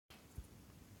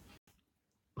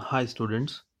Hi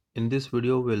students, in this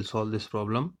video we'll solve this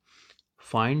problem.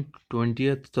 Find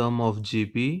 20th term of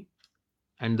GP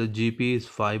and the GP is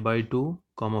 5 by 2,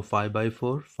 5 by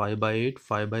 4, 5 by 8,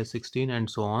 5 by 16 and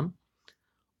so on.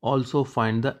 Also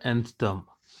find the nth term.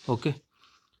 Okay,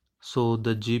 so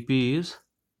the GP is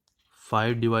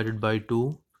 5 divided by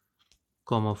 2,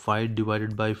 5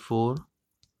 divided by 4,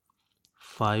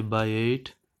 5 by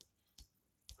 8,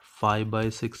 5 by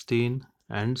 16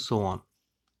 and so on.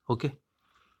 Okay,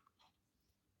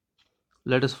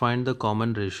 let us find the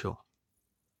common ratio.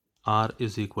 R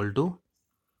is equal to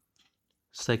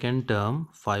second term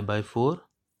 5 by 4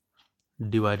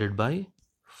 divided by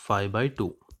 5 by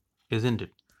 2, isn't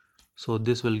it? So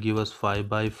this will give us 5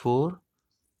 by 4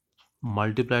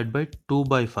 multiplied by 2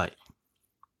 by 5.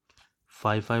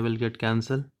 5 will get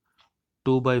cancelled.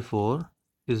 2 by 4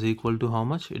 is equal to how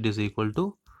much? It is equal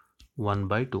to 1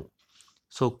 by 2.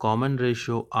 So common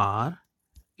ratio R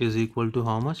is equal to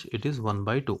how much? It is 1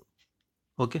 by 2.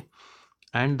 Okay.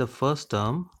 And the first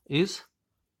term is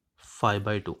 5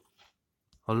 by 2.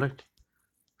 Alright.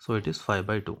 So it is 5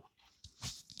 by 2.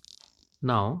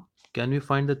 Now, can we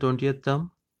find the 20th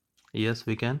term? Yes,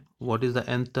 we can. What is the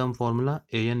nth term formula?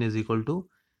 An is equal to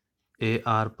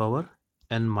AR power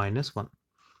n minus 1.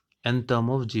 Nth term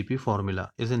of GP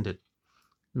formula, isn't it?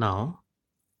 Now,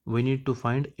 we need to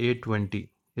find A20,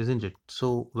 isn't it?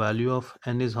 So, value of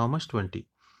n is how much? 20.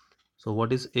 So,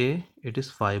 what is A? It is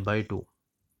 5 by 2.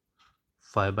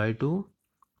 5 by 2.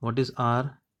 What is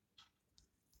R?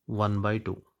 1 by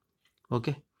 2.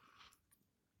 Okay.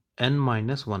 N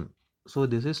minus 1. So,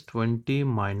 this is 20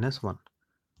 minus 1.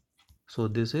 So,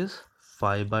 this is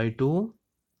 5 by 2.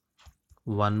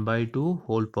 1 by 2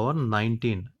 whole power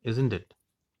 19, isn't it?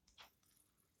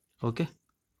 Okay,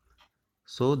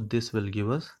 so this will give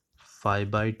us 5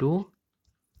 by 2.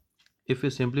 If we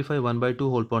simplify 1 by 2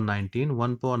 whole power 19,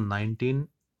 1 power 19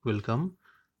 will come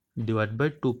divided by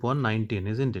 2 power 19,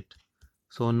 isn't it?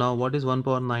 So now what is 1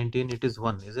 power 19? It is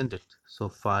 1, isn't it? So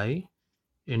 5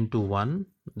 into 1,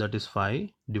 that is 5,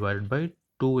 divided by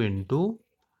 2 into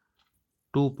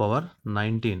 2 power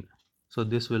 19. So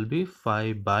this will be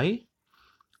 5 by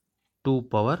 2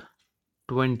 power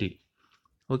 20.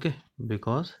 Okay,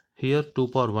 because here 2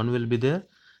 power 1 will be there,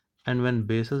 and when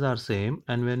bases are same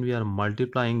and when we are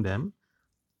multiplying them,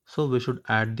 so we should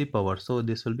add the power. So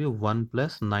this will be 1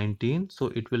 plus 19, so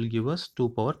it will give us 2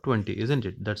 power 20, isn't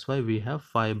it? That's why we have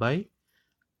 5 by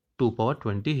 2 power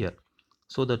 20 here.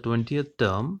 So the 20th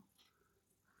term,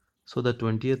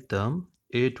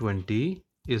 A20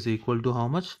 is equal to how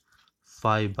much?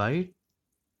 5 by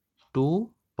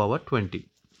 2 power 20.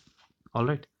 All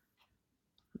right,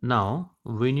 now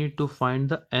we need to find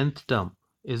the nth term,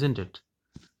 isn't it?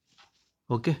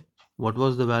 Okay, what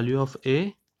was the value of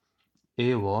A?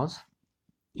 A was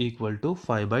equal to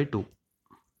 5 by 2,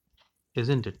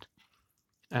 isn't it?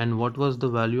 And what was the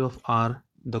value of R,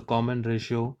 the common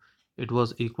ratio? It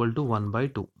was equal to 1 by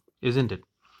 2, isn't it?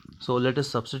 So let us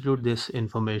substitute this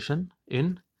information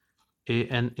in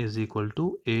AN is equal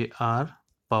to AR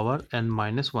power n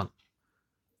minus 1.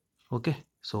 Okay,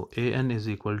 so AN is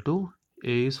equal to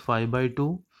A is 5 by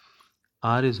 2,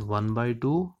 R is 1 by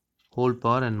 2 whole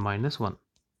power n minus 1.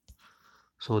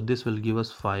 So this will give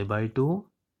us 5 by 2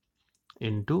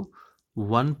 into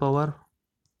 1 power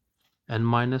n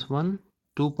minus 1,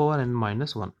 2 power n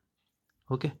minus 1.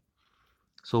 Okay,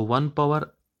 so 1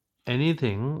 power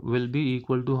anything will be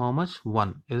equal to how much?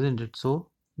 1, isn't it? So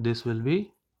this will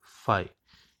be 5.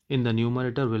 In the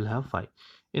numerator we'll have 5.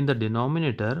 In the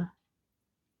denominator,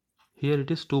 here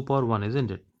it is 2 power 1, isn't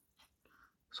it?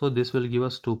 So this will give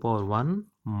us 2 power 1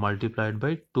 multiplied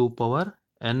by 2 power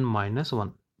n minus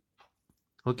 1.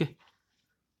 Okay,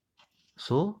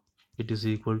 so it is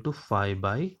equal to 5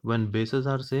 by, when bases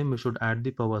are same we should add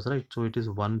the powers, right? So it is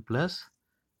 1 plus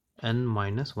n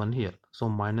minus 1 here. So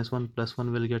minus 1 plus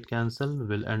 1 will get cancelled.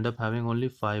 We'll end up having only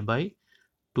 5 by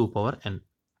 2 power n.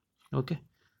 Okay,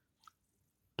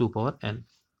 2 power n.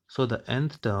 So the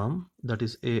nth term, that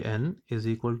is an, is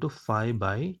equal to 5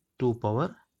 by 2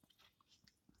 power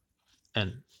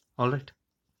n. Alright.